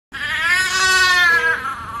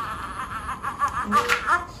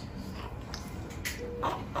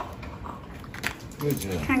Good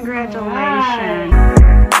job. Congratulations.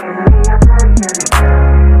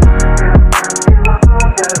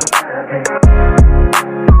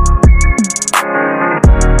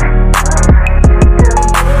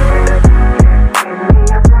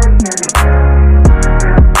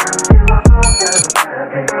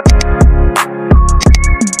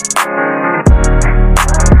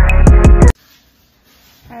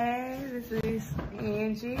 Hey, this is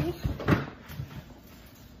Angie.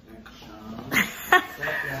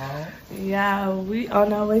 Yeah, we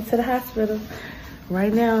on our way to the hospital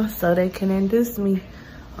right now so they can induce me.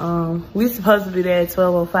 We supposed to be there at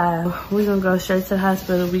 12:05. We gonna go straight to the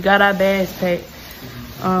hospital. We got our bags packed.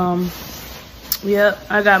 Yep,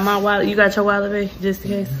 I got my wallet. You got your wallet, babe? Just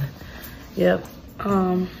in case. Yep.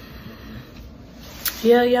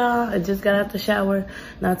 Yeah, y'all, I just got out the shower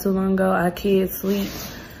not too long ago. Our kids sleep.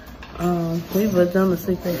 We put them to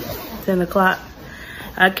sleep at 10 o'clock.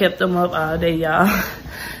 I kept them up all day, y'all,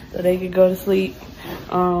 so they could go to sleep.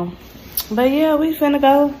 But yeah, we finna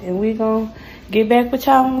go, and we gonna get back with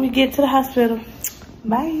y'all when we get to the hospital.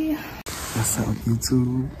 Bye. What's up,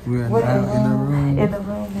 YouTube? We're now in the room. In the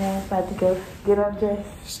room, yeah. About to go get undressed.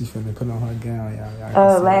 She finna put on her gown,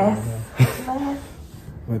 y'all. Last.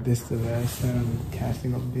 But this the last time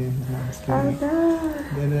Kashton gonna be in his mom's Oh,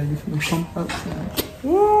 no. Then you finna pump up, son.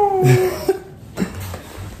 Yay.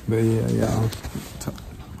 But yeah, y'all.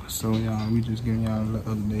 So y'all, we just giving y'all a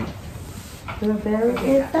little update. We're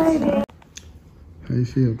very excited. How you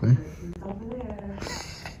feel, babe? Over there.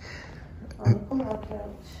 On the pull-out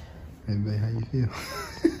couch. Hey, babe, how you feel?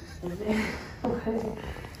 And then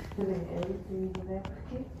everything in that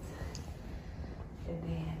pocket. And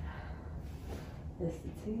then that's the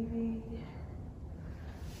TV.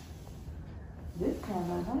 This kind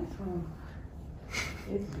of a nice room.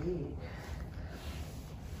 It's big.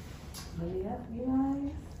 But yeah, you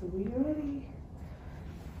guys, we ready.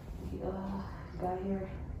 We got here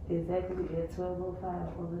exactly at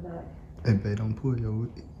 12:05 on the dot. Hey, babe, don't pull your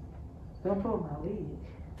wig. Don't pull my wig.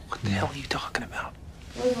 What the hell are you talking about?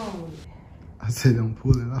 What's wrong with it? I said don't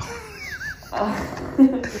pull it off.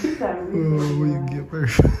 You gotta Where you get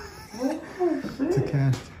first? To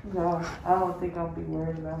Kashton. No, I don't think I'll be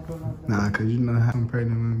worried about putting on that. Nah, cause you know how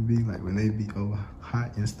pregnant women be like when they be over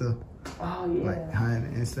hot and stuff. Oh yeah. Like high on the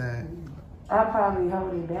inside. I'll probably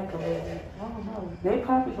hold it back a little bit. I don't know. They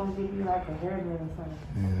probably gonna give me like a hairnet or something.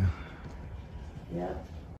 Yeah. Yep.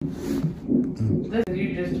 Listen, you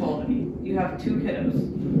just told me you have 2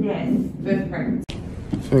 kiddos. Yes. 5th pregnancy.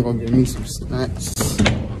 I'm finna go get me some snacks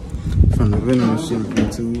from the vending machine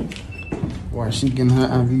YouTube. While she getting her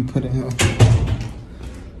IV put in here,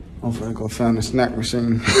 I'm finna go find the snack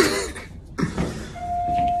machine.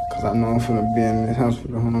 Cause I know I'm finna be in this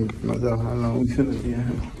hospital. Hold on, no doubt how long we finna be in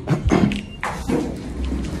here.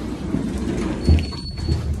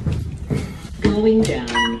 Going down.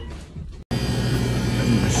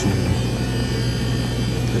 Vending machine.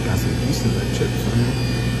 They got some decent chips in here.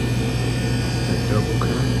 That double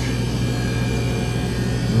crunch.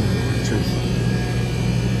 Chips.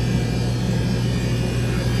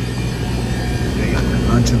 They got the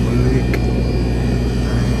Lunchable leg.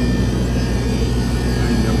 I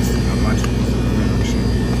ain't never seen a Lunchable in the vending machine.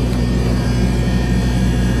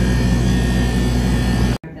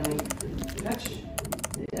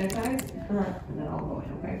 And then I'll go in,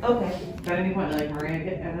 okay? Okay. If at any point, like, Maria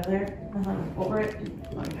get out of there, over it,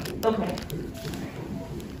 let me know. Okay.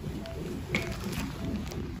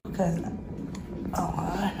 Because, I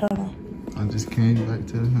don't know. I just came back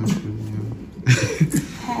to the hospital.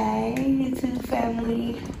 Hey, YouTube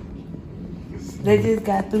family. They just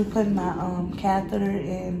got through putting my catheter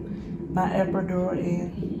and my epidural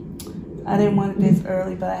in. I didn't want it this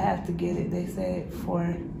early, but I have to get it. They said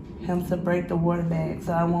for him to break the water bag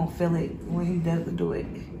so I won't feel it when he doesn't do it.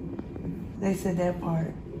 They said that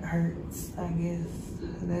part hurts, I guess.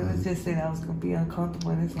 They was just saying I was gonna be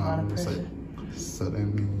uncomfortable and it's a lot of pressure. So that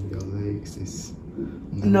means your legs is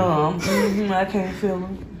numb. I can't feel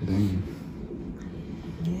them. Dang.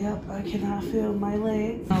 Yep, I cannot feel my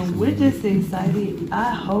legs. We're just excited.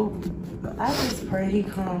 I just pray he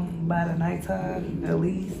come by the nighttime at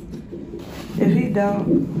least. If he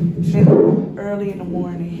don't, then early in the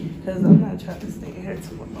morning, because I'm not trying to stay here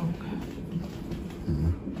too long.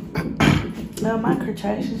 No, my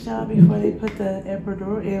contractions, y'all, before they put the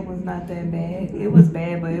epidural in was not that bad. It was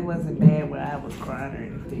bad, but it wasn't bad where I was crying or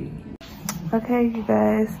anything. Okay, you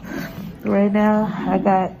guys, right now I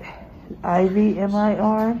got IV in my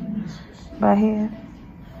arm, my hand,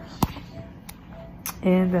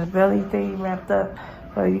 and the belly thing wrapped up.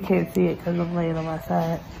 Well, you can't see it because I'm laying on my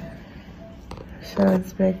side.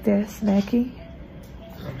 Shawn's back there snacking.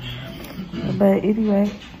 But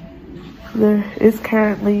anyway, it's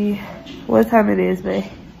currently, what time it is, babe?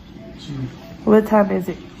 What time is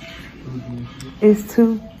it? It's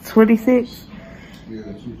 2:26.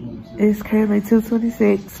 It's currently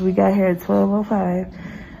 2:26. We got here at 12:05.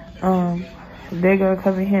 They're gonna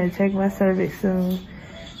come in here and check my cervix soon.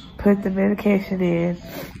 Put the medication in.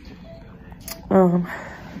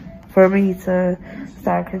 For me to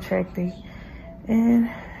start contracting. And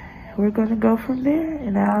we're gonna go from there,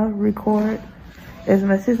 and I'll record as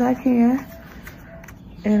much as I can,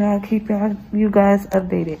 and I'll keep you guys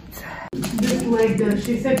updated. This leg,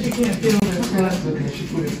 she said she can't feel it. That's okay. She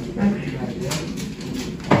put it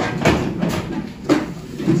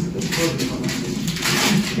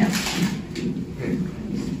Yeah.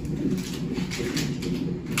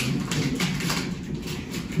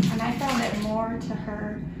 And I found it more to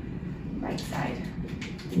her right side.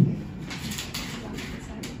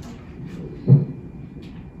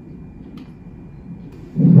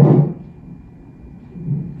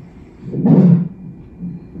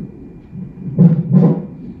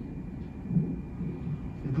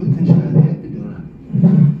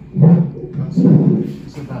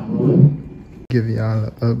 Give y'all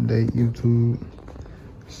an update, YouTube.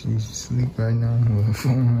 She's asleep right now with her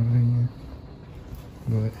phone in her hand.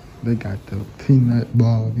 But they got the peanut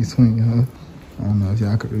ball between her. I don't know if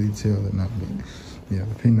y'all could really tell or not, but yeah,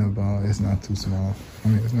 the peanut ball is not too small. I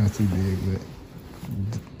mean, it's not too big, but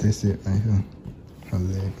that's it right here. Her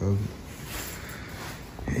leg of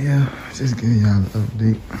it. Yeah, just give y'all an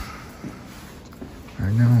update.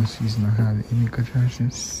 Right now, she's not having any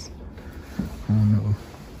contractions. I don't know.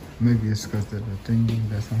 Maybe it's because the thing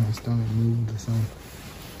that's on her stomach moved or something.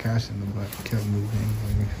 Kashton, the butt kept moving.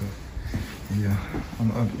 But yeah, I'm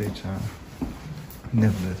gonna update y'all.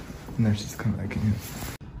 Never let nurses come back in.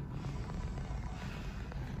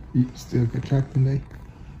 You still contracting, day?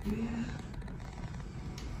 Yeah.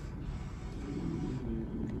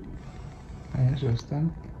 That's your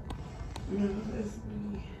stomach? No, it's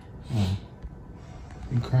me. Oh.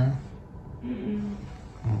 You crying?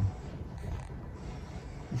 Oh.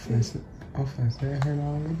 That hurt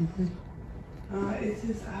already, please? It's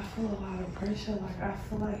just, I feel a lot of pressure. Like, I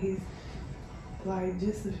feel like he's, like,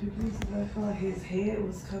 just a few minutes ago, I feel like his head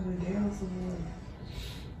was coming down somewhere.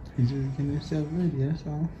 He's just getting himself ready, that's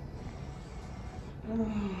all.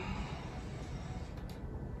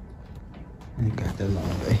 You got that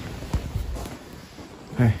long day.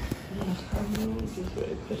 Hey.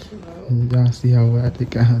 Y'all see how well I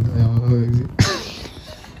think I had the exit.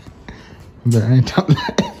 But I ain't talking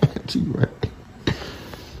about you, right?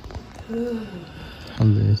 Her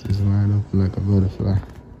legs is wide open like a butterfly.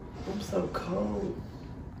 I'm so cold.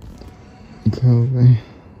 You cold, man?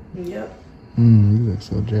 Yep. You look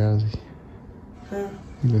so drowsy. Huh?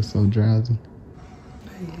 You look so drowsy.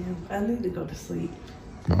 I need to go to sleep.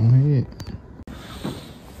 Go ahead.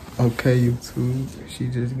 Okay, YouTube. She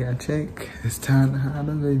just got checked. It's time to hide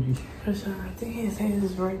the baby. For sure. I think his head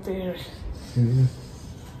is right there. It is.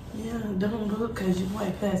 Yeah, don't look because you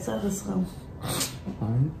might pass out or something.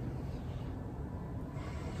 Alright.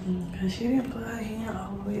 Because she didn't put her hand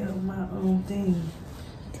all the way up my own thing.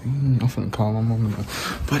 Dang, I'm finna call my mama now.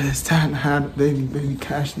 But it's time to hide the baby. Baby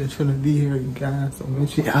Kashton is finna be here, you guys. So make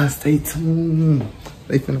sure y'all stay tuned.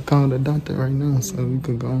 They finna call the doctor right now so we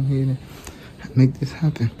could go ahead and make this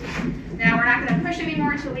happen. Now we're not going to push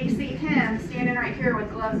anymore until we see him standing right here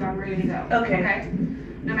with gloves on, ready to go. Okay.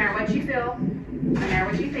 No matter what you feel, no matter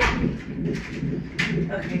what you think.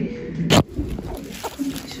 Okay.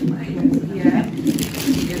 Yeah.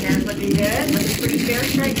 Your hair's looking good. Looking pretty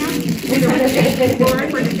scarce right now. We're going to take forward.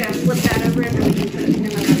 We're just going to flip that over and then we can put it in the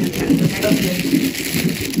chest, okay?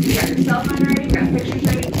 You got your cell phone ready? You got pictures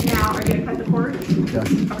ready? Now, are you going to cut the cord? Yes.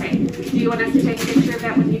 Okay. Do you want us to take a picture of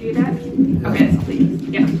that when you do that? Okay, please.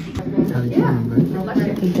 Yeah. How you feeling,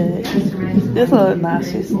 baby? Good. It's a little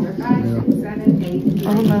nauseous. Yeah.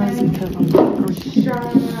 I don't know if it's because I'm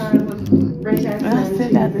hungry. I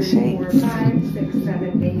still got the shakes. 5, 6,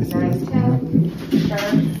 7, 8, 9, 10.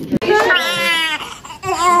 You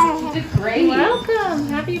did great. Welcome.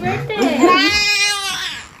 Happy birthday.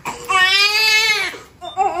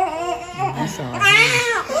 That's all right.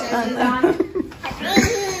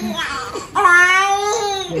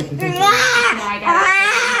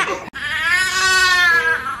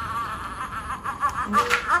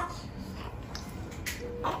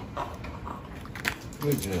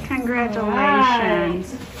 Good job. Congratulations.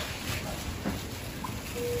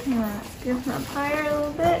 Yeah, give him up higher a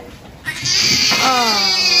little bit. Oh.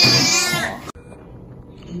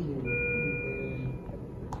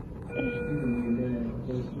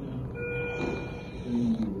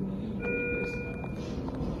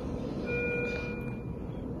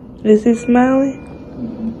 Is he smiling?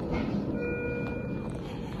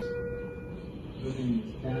 His name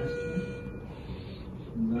is Kashton.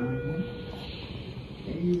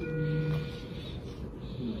 Angie.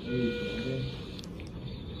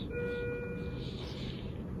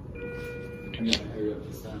 I gotta hurry up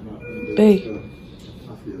to sign up for the Babe. stuff.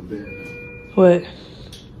 I feel bad now. What?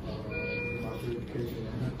 My certification.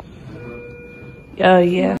 Oh,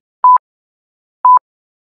 yeah.